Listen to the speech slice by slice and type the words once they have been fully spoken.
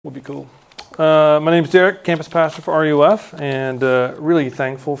Would be cool. My name's Derek, campus pastor for RUF, and really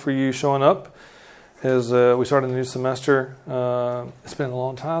thankful for you showing up as we started the new semester. It's been a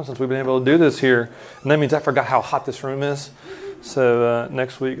long time since we've been able to do this here, and that means I forgot how hot this room is. So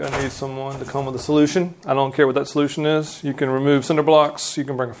next week I need someone to come with a solution. I don't care what that solution is. You can remove cinder blocks, you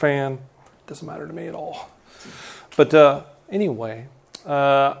can bring a fan. It doesn't matter to me at all. But anyway,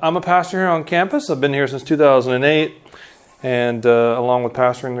 I'm a pastor here on campus. I've been here since 2008. And along with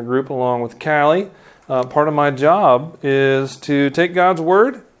pastoring the group, along with Callie, part of my job is to take God's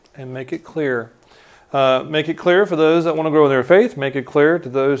Word and make it clear. Make it clear for those that want to grow in their faith. Make it clear to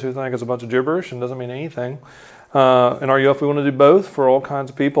those who think it's a bunch of gibberish and doesn't mean anything. In RUF, we want to do both for all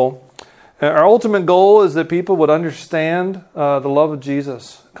kinds of people. Our ultimate goal is that people would understand the love of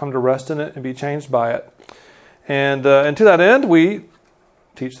Jesus, come to rest in it, and be changed by it. And to that end, we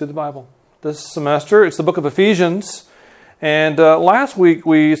teach through the Bible. This semester, it's the book of Ephesians. And last week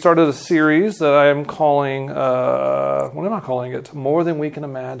we started a series that I am calling, what am I calling it? More Than We Can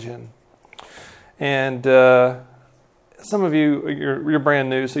Imagine. And some of you, you're brand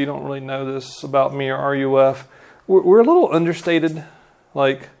new, so you don't really know this about me or RUF. We're a little understated.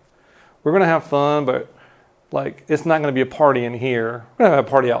 Like, we're going to have fun, but like it's not going to be a party in here. We're going to have a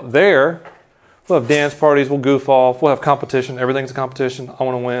party out there. We'll have dance parties, we'll goof off, we'll have competition. Everything's a competition. I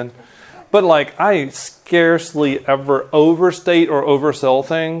want to win. But like, I scarcely ever overstate or oversell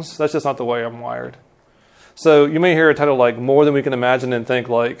things. That's just not the way I'm wired. So you may hear a title like More Than We Can Imagine and think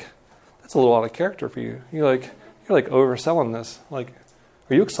like, that's a little out of character for you. You're like overselling this. Like,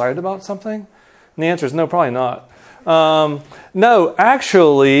 are you excited about something? And the answer is no, probably not. No,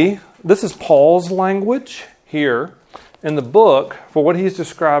 actually, this is Paul's language here in the book for what he's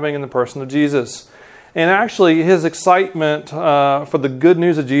describing in the person of Jesus. And actually, his excitement for the good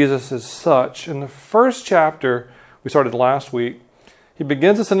news of Jesus is such. In the first chapter, we started last week, he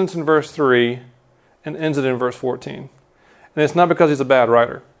begins a sentence in verse 3 and ends it in verse 14. And it's not because he's a bad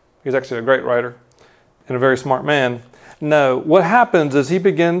writer. He's actually a great writer and a very smart man. No, what happens is he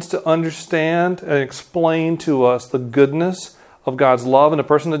begins to understand and explain to us the goodness of God's love in the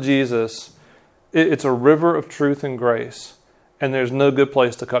person of Jesus. It's a river of truth and grace, and there's no good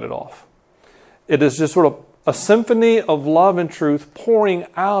place to cut it off. It is just sort of a symphony of love and truth pouring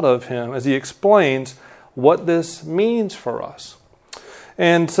out of him as he explains what this means for us.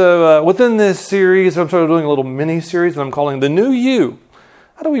 And so within this series, I'm sort of doing a little mini-series that I'm calling The New You.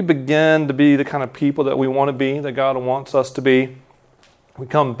 How do we begin to be the kind of people that we want to be, that God wants us to be? We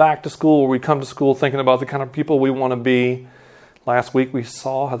come back to school, or we come to school thinking about the kind of people we want to be. Last week we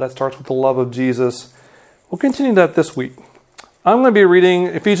saw how that starts with the love of Jesus. We'll continue that this week. I'm going to be reading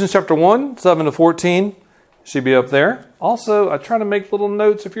Ephesians chapter 1, 7 to 14. Should be up there. Also, I try to make little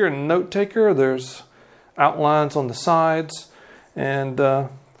notes. If you're a note taker, there's outlines on the sides. And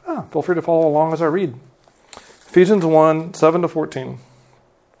feel free to follow along as I read. Ephesians 1, 7 to 14.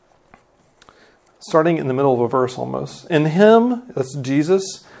 Starting in the middle of a verse almost. In him, that's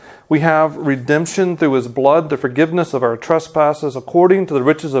Jesus, we have redemption through his blood, the forgiveness of our trespasses, according to the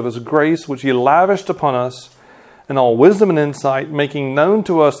riches of his grace, which he lavished upon us, in all wisdom and insight, making known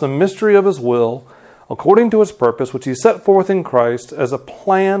to us the mystery of his will, according to his purpose, which he set forth in Christ as a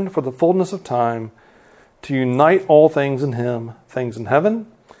plan for the fullness of time, to unite all things in him, things in heaven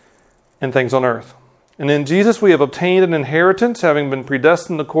and things on earth. And in Jesus we have obtained an inheritance, having been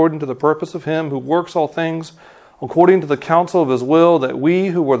predestined according to the purpose of him who works all things according to the counsel of his will, that we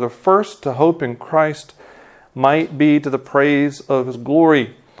who were the first to hope in Christ might be to the praise of his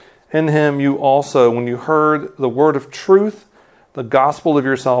glory. In him you also, when you heard the word of truth, the gospel of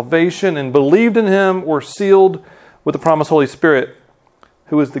your salvation, and believed in him, were sealed with the promised Holy Spirit,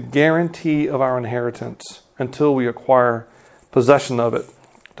 who is the guarantee of our inheritance until we acquire possession of it,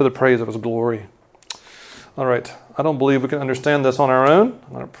 to the praise of his glory. All right, I don't believe we can understand this on our own.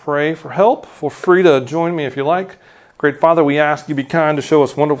 I'm going to pray for help. Feel free to join me if you like. Great Father, we ask you be kind to show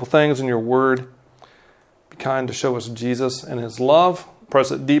us wonderful things in your word. Be kind to show us Jesus and his love. Press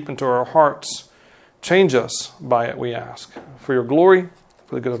it deep into our hearts. Change us by it, we ask. For your glory,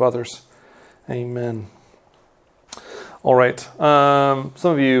 for the good of others. Amen. All right. Some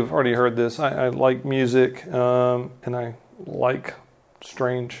of you have already heard this. I like music, and I like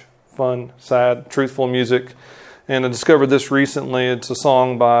strange, fun, sad, truthful music. And I discovered this recently. It's a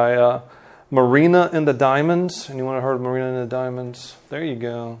song by Marina and the Diamonds. Anyone have heard of Marina and the Diamonds? There you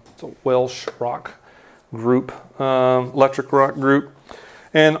go. It's a Welsh rock group, electric rock group.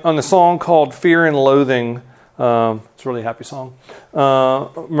 And on a song called Fear and Loathing, it's a really happy song,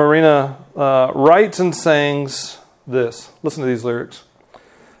 Marina writes and sings this. Listen to these lyrics.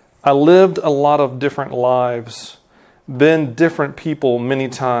 I lived a lot of different lives, been different people many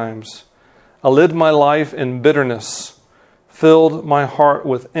times. I lived my life in bitterness, filled my heart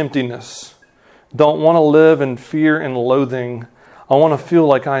with emptiness. Don't want to live in fear and loathing. I want to feel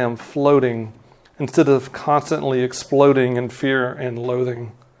like I am floating instead of constantly exploding in fear and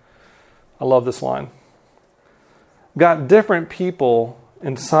loathing. I love this line. Got different people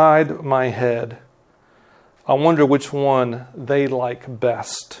inside my head. I wonder which one they like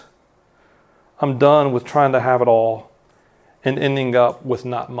best. I'm done with trying to have it all and ending up with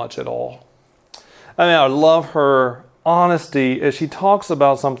not much at all. I mean, I love her honesty as she talks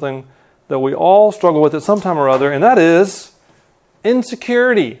about something that we all struggle with at some time or other, and that is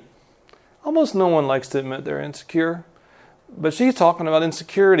insecurity. Almost no one likes to admit they're insecure, but she's talking about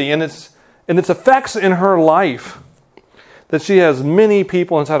insecurity and its effects in her life. That she has many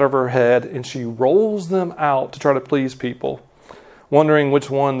people inside of her head and she rolls them out to try to please people, wondering which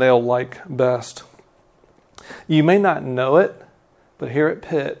one they'll like best. You may not know it, but here at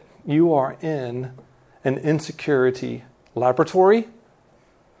Pitt, you are in an insecurity laboratory,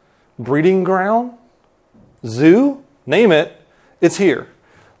 breeding ground, zoo, name it, it's here.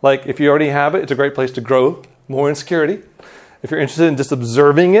 Like if you already have it, it's a great place to grow more insecurity. If you're interested in just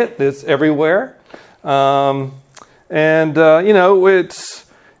observing it, it's everywhere.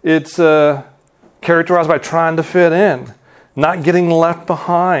 It's characterized by trying to fit in, not getting left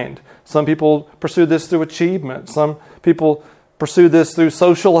behind. Some people pursue this through achievement. Some people pursue this through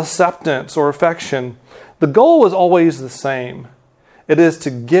social acceptance or affection. The goal is always the same. It is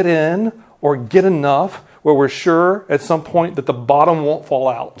to get in or get enough where we're sure at some point that the bottom won't fall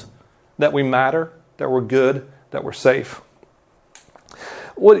out, that we matter, that we're good, that we're safe.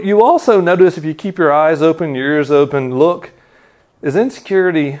 What you also notice if you keep your eyes open, your ears open, look, is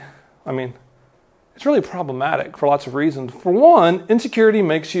insecurity, it's really problematic for lots of reasons. For one, insecurity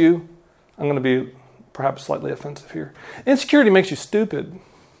makes you, I'm going to be perhaps slightly offensive here, insecurity makes you stupid.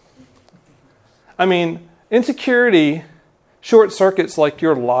 Insecurity short circuits like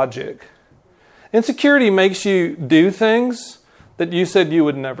your logic. Insecurity makes you do things that you said you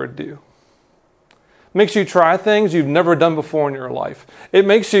would never do. Makes you try things you've never done before in your life. It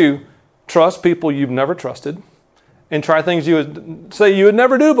makes you trust people you've never trusted and try things you would say you would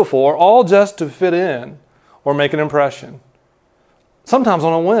never do before, all just to fit in or make an impression. Sometimes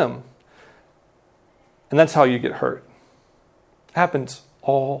on a whim. And that's how you get hurt. It happens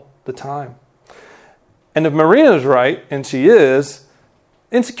all the time. And if Marina's right, and she is,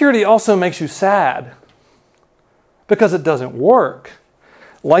 insecurity also makes you sad because it doesn't work.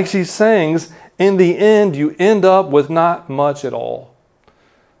 Like she sings, in the end, you end up with not much at all.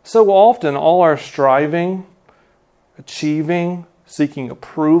 So often, all our striving, achieving, seeking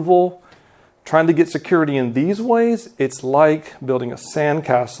approval, trying to get security in these ways, it's like building a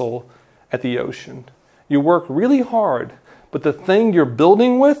sandcastle at the ocean. You work really hard, but the thing you're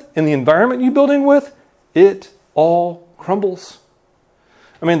building with and the environment you're building with, it all crumbles.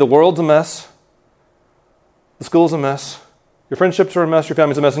 The world's a mess. The school's a mess. Your friendships are a mess. Your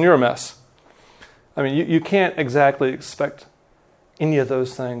family's a mess, and you're a mess. You can't exactly expect any of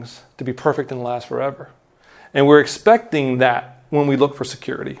those things to be perfect and last forever. And we're expecting that when we look for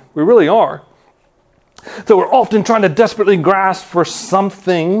security. We really are. So we're often trying to desperately grasp for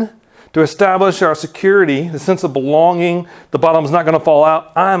something to establish our security, the sense of belonging. The bottom's not going to fall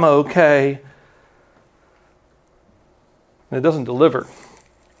out. I'm okay. And it doesn't deliver.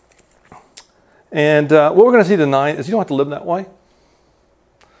 And what we're going to see tonight is you don't have to live that way.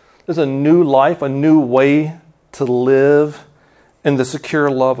 There's a new life, a new way to live in the secure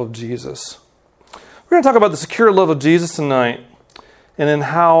love of Jesus. We're going to talk about the secure love of Jesus tonight and in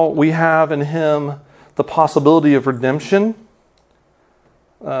how we have in Him the possibility of redemption.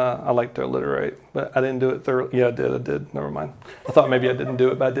 I like to alliterate, but I didn't do it thoroughly. Yeah, I did. Never mind. I thought maybe I didn't do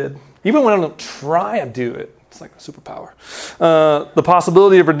it, but I did. Even when I don't try to do it, it's like a superpower. The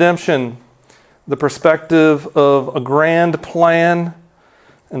possibility of redemption, the perspective of a grand plan,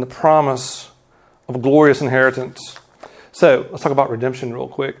 and the promise of a glorious inheritance. So let's talk about redemption real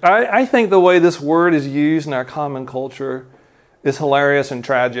quick. I think the way this word is used in our common culture is hilarious and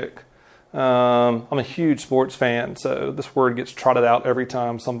tragic. I'm a huge sports fan, so this word gets trotted out every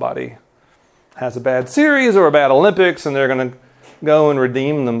time somebody has a bad series or a bad Olympics and they're going to go and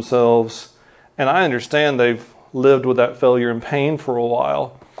redeem themselves. And I understand they've lived with that failure and pain for a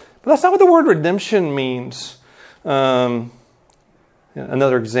while. But that's not what the word redemption means.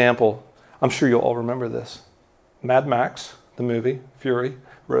 Another example, I'm sure you'll all remember this. Mad Max, the movie, Fury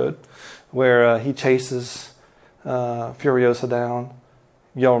Road, where he chases Furiosa down.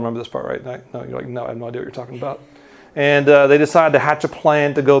 Y'all remember this part, right? No, you're like, no, I have no idea what you're talking about. And they decide to hatch a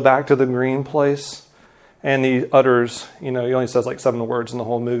plan to go back to the green place. And he utters, he only says like 7 words in the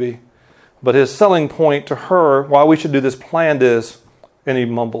whole movie. But his selling point to her, why we should do this planned is, and he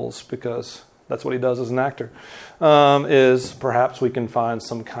mumbles because that's what he does as an actor, is perhaps we can find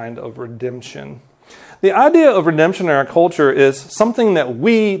some kind of redemption. The idea of redemption in our culture is something that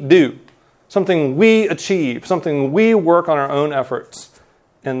we do, something we achieve, something we work on our own efforts.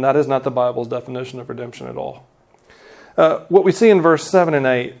 And that is not the Bible's definition of redemption at all. What we see in verse 7 and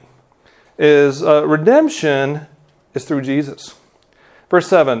 8 is redemption is through Jesus. Verse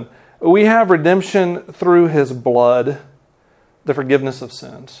 7, we have redemption through his blood, the forgiveness of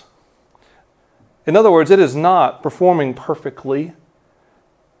sins. In other words, it is not performing perfectly,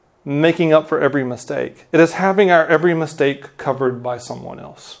 making up for every mistake. It is having our every mistake covered by someone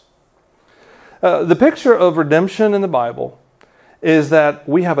else. The picture of redemption in the Bible is that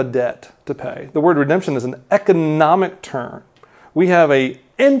we have a debt to pay. The word redemption is an economic term. We have an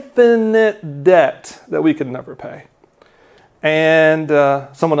infinite debt that we could never pay. And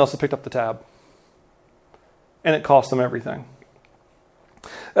someone else has picked up the tab. And it cost them everything.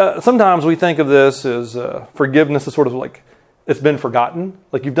 Sometimes we think of this as forgiveness as sort of like it's been forgotten.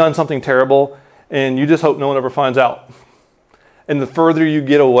 Like you've done something terrible and you just hope no one ever finds out. And the further you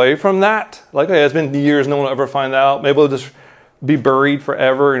get away from that, like okay, it's been years, no one will ever find out. Maybe it'll just be buried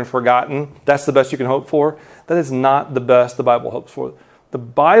forever and forgotten. That's the best you can hope for. That is not the best the Bible hopes for. The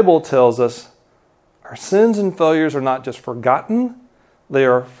Bible tells us our sins and failures are not just forgotten. They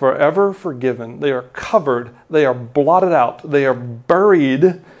are forever forgiven. They are covered. They are blotted out. They are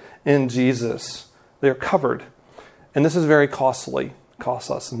buried in Jesus. They are covered. And this is very costly. It costs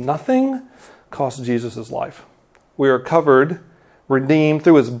us nothing. It costs Jesus his life. We are covered, redeemed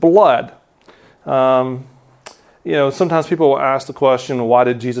through his blood. Sometimes people will ask the question, why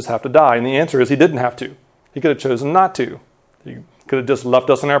did Jesus have to die? And the answer is he didn't have to. He could have chosen not to. He could have just left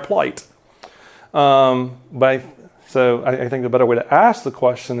us in our plight. So I think the better way to ask the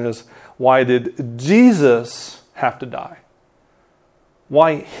question is, why did Jesus have to die?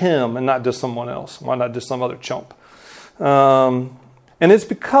 Why him and not just someone else? Why not just some other chump? And it's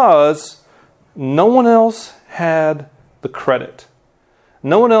because no one else had the credit.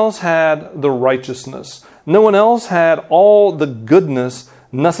 No one else had the righteousness. No one else had all the goodness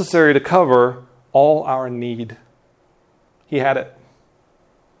necessary to cover all our need. He had it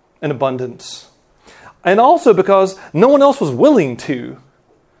in abundance. And also because no one else was willing to.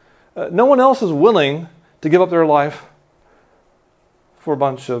 No one else is willing to give up their life for a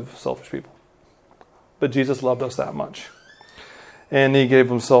bunch of selfish people. But Jesus loved us that much. And he gave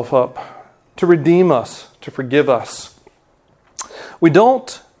himself up to redeem us, to forgive us. We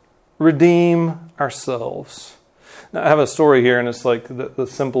don't redeem ourselves. Now, I have a story here, and it's like the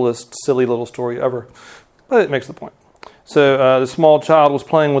simplest, silly little story ever. But it makes the point. So the small child was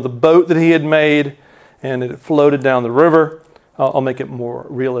playing with a boat that he had made, and it floated down the river. I'll make it more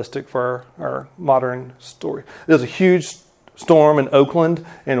realistic for our modern story. There was a huge storm in Oakland,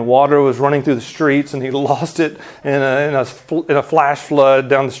 and water was running through the streets, and he lost it in a flash flood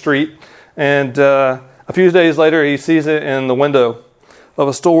down the street. And a few days later, he sees it in the window of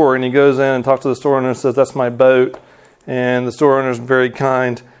a store, and he goes in and talks to the store owner and says, "That's my boat." And the store owner is very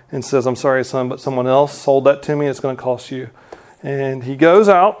kind and says, "I'm sorry, son, but someone else sold that to me. It's going to cost you." And he goes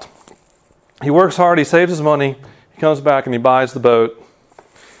out. He works hard. He saves his money. He comes back and he buys the boat.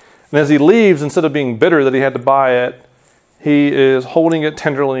 And as he leaves, instead of being bitter that he had to buy it, he is holding it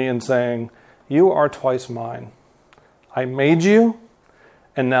tenderly and saying, "You are twice mine. I made you,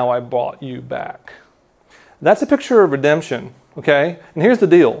 and now I bought you back." That's a picture of redemption, okay? And here's the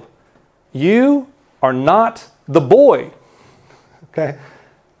deal. You are not the boy, okay?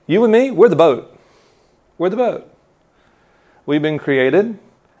 You and me, we're the boat. We're the boat. We've been created,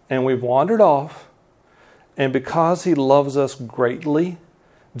 and we've wandered off, and because he loves us greatly,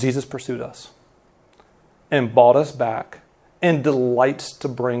 Jesus pursued us and bought us back and delights to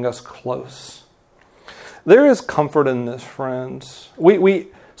bring us close. There is comfort in this, friends. We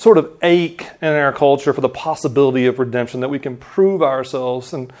sort of ache in our culture for the possibility of redemption, that we can prove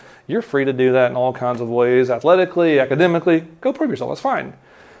ourselves, and you're free to do that in all kinds of ways, athletically, academically. Go prove yourself, that's fine.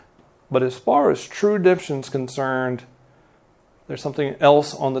 But as far as true redemption is concerned, there's something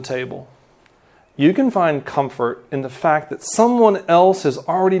else on the table. You can find comfort in the fact that someone else has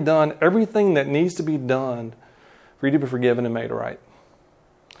already done everything that needs to be done for you to be forgiven and made right.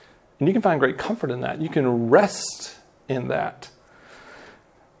 And you can find great comfort in that. You can rest in that.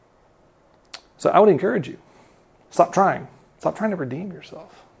 So I would encourage you, stop trying. Stop trying to redeem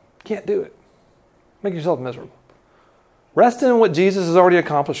yourself. You can't do it. Make yourself miserable. Rest in what Jesus has already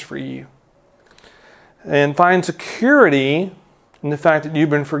accomplished for you. And find security in the fact that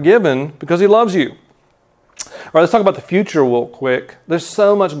you've been forgiven because he loves you. All right, let's talk about the future real quick. There's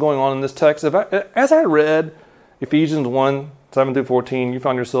so much going on in this text. As I read Ephesians 1, 7 through 14, you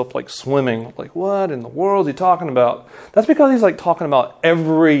found yourself like swimming. Like, what in the world is he talking about? That's because he's like talking about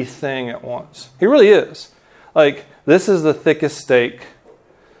everything at once. He really is. Like, this is the thickest steak.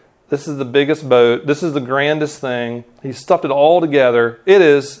 This is the biggest boat. This is the grandest thing. He stuffed it all together. It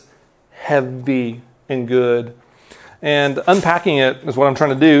is heavy and good. And unpacking it is what I'm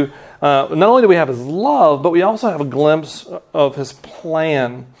trying to do. Not only do we have his love, but we also have a glimpse of his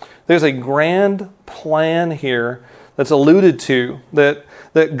plan. There's a grand plan here that's alluded to, that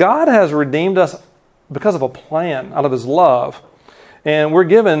God has redeemed us because of a plan out of his love. And we're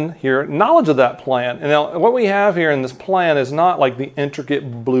given here knowledge of that plan. And now what we have here in this plan is not like the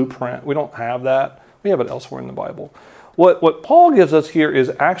intricate blueprint. We don't have that. We have it elsewhere in the Bible. What Paul gives us here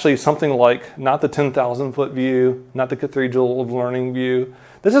is actually something like not the 10,000-foot view, not the Cathedral of Learning view.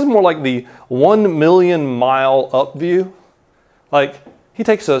 This is more like the 1,000,000-mile up view. Like, he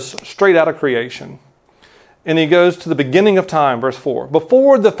takes us straight out of creation. And he goes to the beginning of time, verse 4.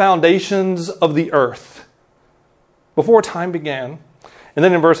 Before the foundations of the earth. Before time began. And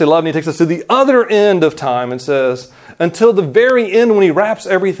then in verse 11, he takes us to the other end of time and says, until the very end when he wraps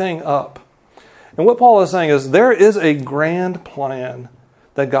everything up. And what Paul is saying is there is a grand plan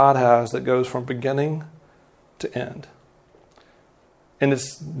that God has that goes from beginning to end. And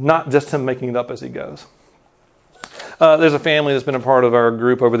it's not just him making it up as he goes. There's a family that's been a part of our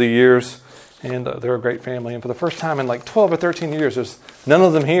group over the years, and they're a great family. And for the first time in like 12 or 13 years, there's none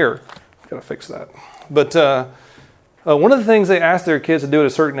of them here. I've got to fix that. But one of the things they ask their kids to do at a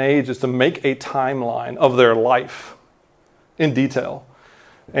certain age is to make a timeline of their life in detail.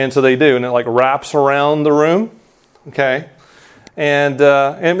 And so they do, and it like wraps around the room, okay? And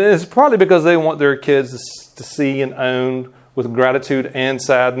it's probably because they want their kids to see and own with gratitude and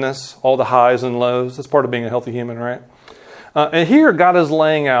sadness, all the highs and lows. That's part of being a healthy human, right? And here God is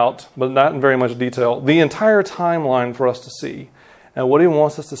laying out, but not in very much detail, the entire timeline for us to see. And what he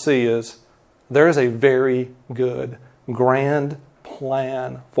wants us to see is there is a very good, grand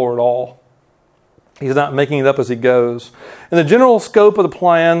plan for it all. He's not making it up as he goes. And the general scope of the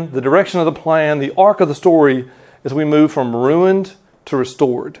plan, the direction of the plan, the arc of the story is we move from ruined to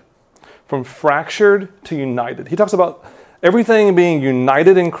restored, from fractured to united. He talks about everything being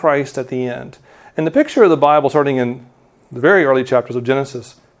united in Christ at the end. And the picture of the Bible, starting in the very early chapters of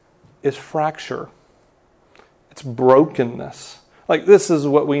Genesis, is fracture. It's brokenness. Like, this is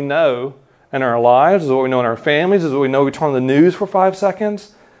what we know in our lives, this is what we know in our families, this is what we know. We turn on the news for 5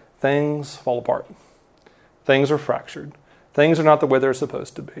 seconds, things fall apart. Things are fractured. Things are not the way they're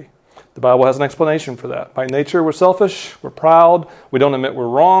supposed to be. The Bible has an explanation for that. By nature, we're selfish, we're proud, we don't admit we're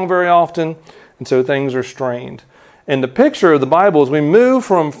wrong very often, and so things are strained. And the picture of the Bible is we move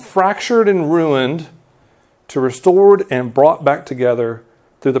from fractured and ruined to restored and brought back together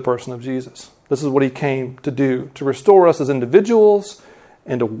through the person of Jesus. This is what he came to do, to restore us as individuals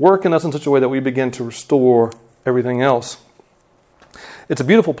and to work in us in such a way that we begin to restore everything else. It's a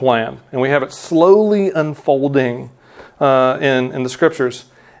beautiful plan, and we have it slowly unfolding in the Scriptures.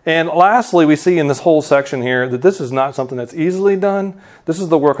 And lastly, we see in this whole section here that this is not something that's easily done. This is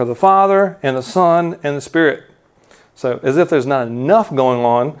the work of the Father and the Son and the Spirit. So as if there's not enough going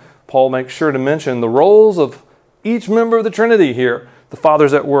on, Paul makes sure to mention the roles of each member of the Trinity here. The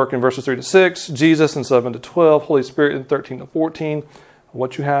Father's at work in verses 3 to 6, Jesus in 7 to 12, Holy Spirit in 13 to 14.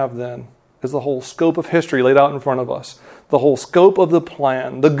 What you have then is the whole scope of history laid out in front of us. The whole scope of the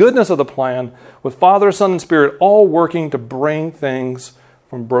plan, the goodness of the plan, with Father, Son, and Spirit all working to bring things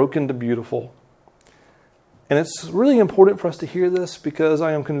from broken to beautiful. And it's really important for us to hear this because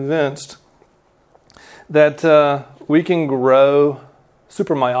I am convinced that we can grow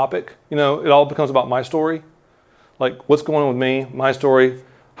super myopic. You know, it all becomes about my story. Like, what's going on with me, my story,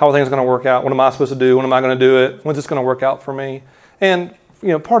 how are things going to work out, what am I supposed to do, when am I going to do it, when's this going to work out for me? And, you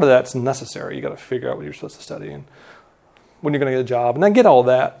know, part of that's necessary. You got to figure out what you're supposed to study and when you're going to get a job, and I get all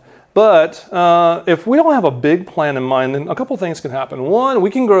that. But if we don't have a big plan in mind, then a couple things can happen. One,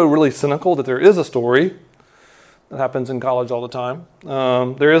 we can grow really cynical that there is a story. That happens in college all the time.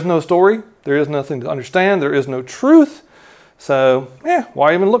 There is no story. There is nothing to understand. There is no truth. So,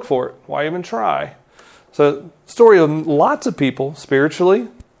 why even look for it? Why even try? So, story of lots of people spiritually,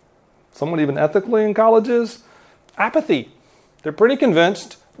 somewhat even ethically in colleges, apathy. They're pretty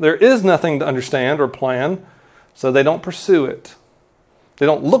convinced there is nothing to understand or plan, so they don't pursue it. They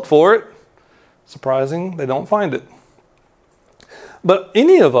don't look for it. Surprising, they don't find it. But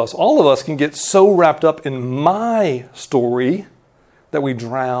any of us, all of us, can get so wrapped up in my story that we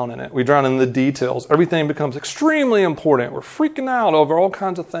drown in it. We drown in the details. Everything becomes extremely important. We're freaking out over all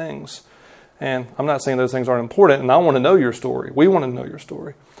kinds of things. And I'm not saying those things aren't important, and I want to know your story. We want to know your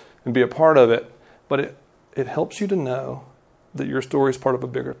story and be a part of it. But it helps you to know that your story is part of a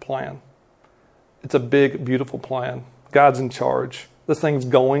bigger plan. It's a big, beautiful plan. God's in charge. This thing's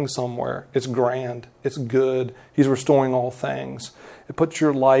going somewhere. It's grand. It's good. He's restoring all things. It puts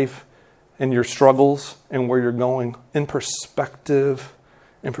your life and your struggles and where you're going in perspective.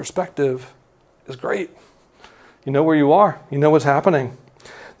 And perspective is great. You know where you are. You know what's happening.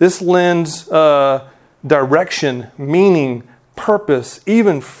 This lends direction, meaning, purpose,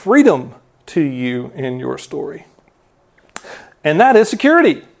 even freedom to you in your story. And that is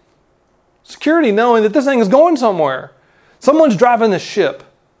security. Security, knowing that this thing is going somewhere. Someone's driving the ship.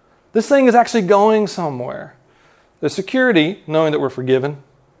 This thing is actually going somewhere. The security, knowing that we're forgiven,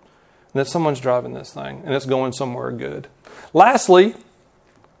 and that someone's driving this thing, and it's going somewhere good. Lastly,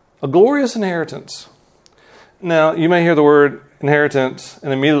 a glorious inheritance. Now, you may hear the word inheritance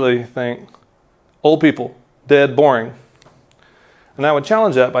and immediately think, old people, dead, boring. And I would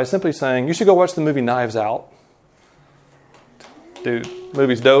challenge that by simply saying, you should go watch the movie Knives Out. Dude,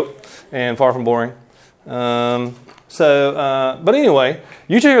 movie's dope and far from boring. But anyway,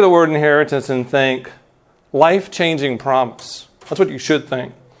 you should hear the word inheritance and think life-changing promise. That's what you should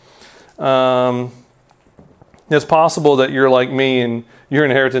think. It's possible that you're like me and your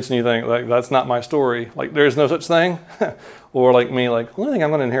inheritance and you think, like, that's not my story. Like, there's no such thing. Or like me, like, the only thing I'm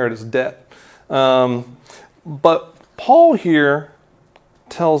going to inherit is debt. But Paul here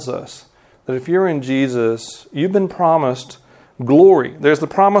tells us that if you're in Jesus, you've been promised glory. There's the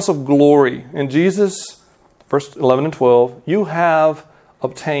promise of glory. In Jesus, verse 11 and 12, you have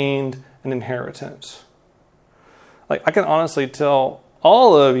obtained an inheritance. Like, I can honestly tell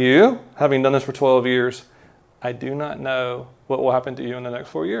all of you, having done this for 12 years, I do not know what will happen to you in the next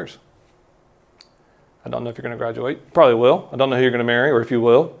 4 years. I don't know if you're going to graduate. You probably will. I don't know who you're going to marry, or if you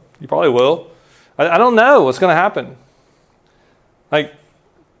will. You probably will. I don't know what's going to happen. Like,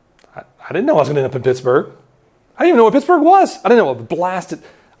 I didn't know I was going to end up in Pittsburgh. I didn't even know what Pittsburgh was. I didn't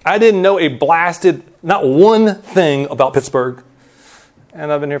know a blasted, not one thing about Pittsburgh.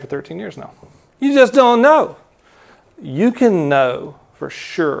 And I've been here for 13 years now. You just don't know. You can know for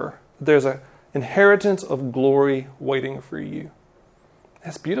sure there's an inheritance of glory waiting for you.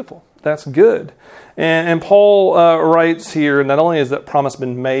 That's beautiful. That's good. And Paul writes here, not only has that promise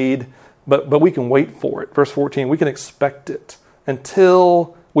been made, but we can wait for it. Verse 14, we can expect it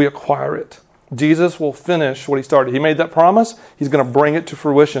until we acquire it. Jesus will finish what he started. He made that promise. He's going to bring it to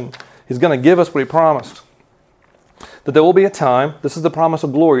fruition. He's going to give us what he promised. That there will be a time, this is the promise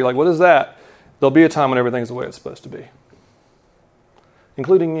of glory. Like, what is that? There'll be a time when everything's the way it's supposed to be.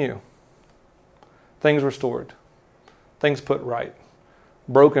 Including you. Things restored. Things put right.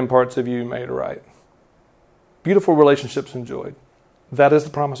 Broken parts of you made right. Beautiful relationships enjoyed. That is the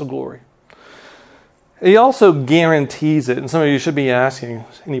promise of glory. He also guarantees it. And some of you should be asking,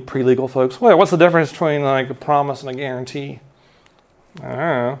 any pre-legal folks, well, what's the difference between like a promise and a guarantee?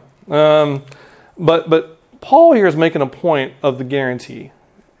 I don't know. But Paul here is making a point of the guarantee.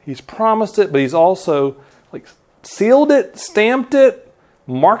 He's promised it, but he's also like sealed it, stamped it,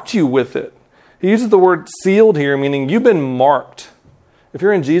 marked you with it. He uses the word sealed here, meaning you've been marked. If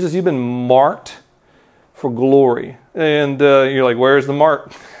you're in Jesus, you've been marked for glory. And you're like, where's the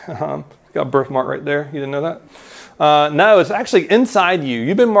mark? Got a birthmark right there. You didn't know that? No, it's actually inside you.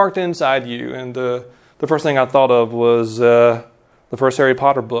 You've been marked inside you. And the first thing I thought of was the first Harry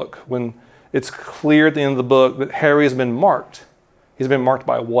Potter book, when it's clear at the end of the book that Harry has been marked. He's been marked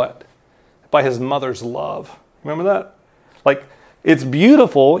by what? By his mother's love. Remember that? Like, it's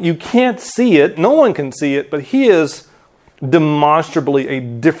beautiful. You can't see it. No one can see it. But he is demonstrably a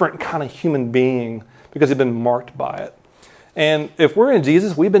different kind of human being because he's been marked by it. And if we're in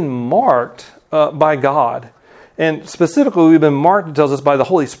Jesus, we've been marked by God. And specifically, we've been marked, it tells us, by the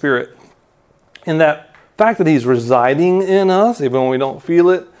Holy Spirit. And that fact that he's residing in us, even when we don't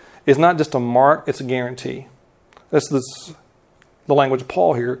feel it, is not just a mark, it's a guarantee. That's the language of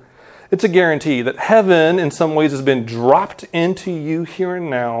Paul here. It's a guarantee that heaven, in some ways, has been dropped into you here and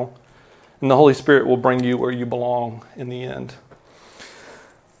now, and the Holy Spirit will bring you where you belong in the end.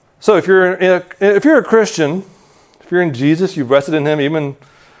 So if you're a Christian, if you're in Jesus, you've rested in him, even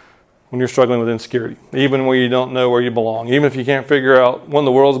when you're struggling with insecurity, even when you don't know where you belong, even if you can't figure out what in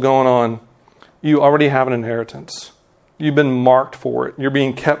the world's going on, you already have an inheritance. You've been marked for it. You're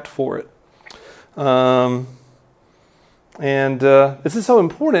being kept for it. This is so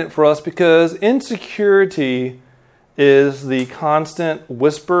important for us because insecurity is the constant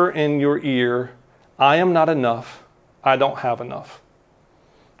whisper in your ear, I am not enough, I don't have enough.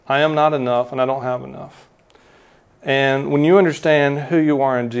 I am not enough and I don't have enough. And when you understand who you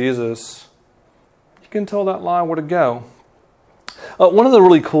are in Jesus, can tell that line where to go. One of the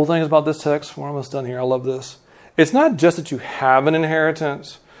really cool things about this text, we're almost done here, I love this. It's not just that you have an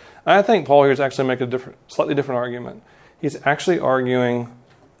inheritance. I think Paul here is actually making a slightly different argument. He's actually arguing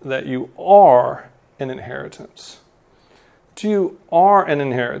that you are an inheritance. That you are an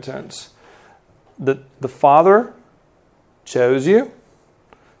inheritance. The Father chose you.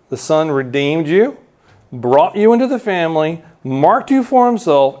 The Son redeemed you, brought you into the family, marked you for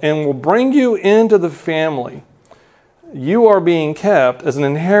himself, and will bring you into the family. You are being kept as an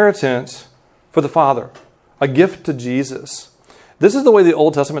inheritance for the Father, a gift to Jesus. This is the way the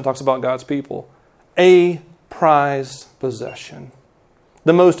Old Testament talks about God's people. A prized possession.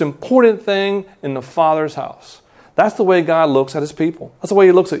 The most important thing in the Father's house. That's the way God looks at his people. That's the way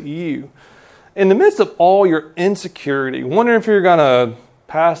he looks at you. In the midst of all your insecurity, wondering if you're going to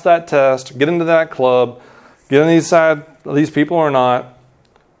pass that test, get into that club, get on these side of these people or not,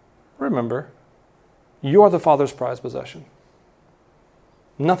 remember, you are the Father's prized possession.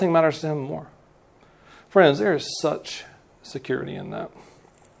 Nothing matters to him more. Friends, there is such security in that.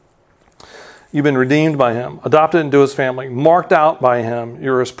 You've been redeemed by him, adopted into his family, marked out by him.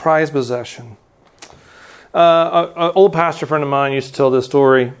 You're his prized possession. An old pastor friend of mine used to tell this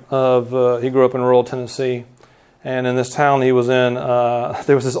story of he grew up in rural Tennessee. And in this town he was in,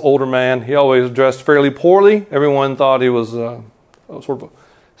 there was this older man. He always dressed fairly poorly. Everyone thought he was sort of a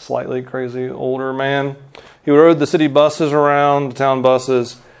slightly crazy older man. He rode the city buses around, the town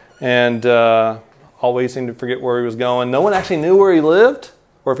buses, and always seemed to forget where he was going. No one actually knew where he lived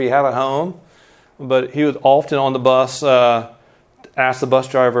or if he had a home. But he was often on the bus, ask the bus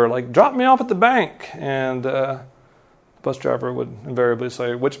driver, like, drop me off at the bank. And the bus driver would invariably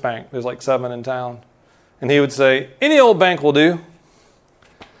say, which bank? There's like 7 in town. And he would say, any old bank will do.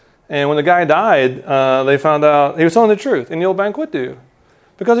 And when the guy died, they found out he was telling the truth. Any old bank would do.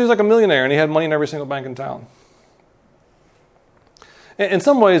 Because he was like a millionaire and he had money in every single bank in town. In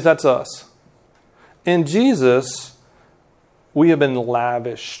some ways, that's us. In Jesus, we have been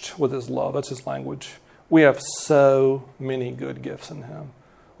lavished with his love. That's his language. We have so many good gifts in him.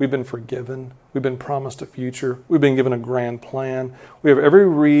 We've been forgiven. We've been promised a future. We've been given a grand plan. We have every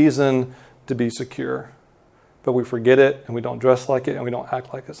reason to be secure. But we forget it, and we don't dress like it, and we don't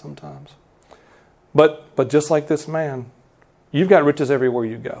act like it sometimes. But just like this man, you've got riches everywhere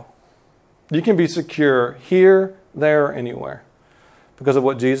you go. You can be secure here, there, anywhere because of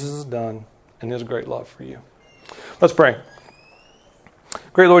what Jesus has done and his great love for you. Let's pray.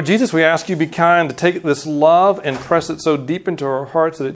 Great Lord Jesus, we ask you be kind to take this love and press it so deep into our hearts that it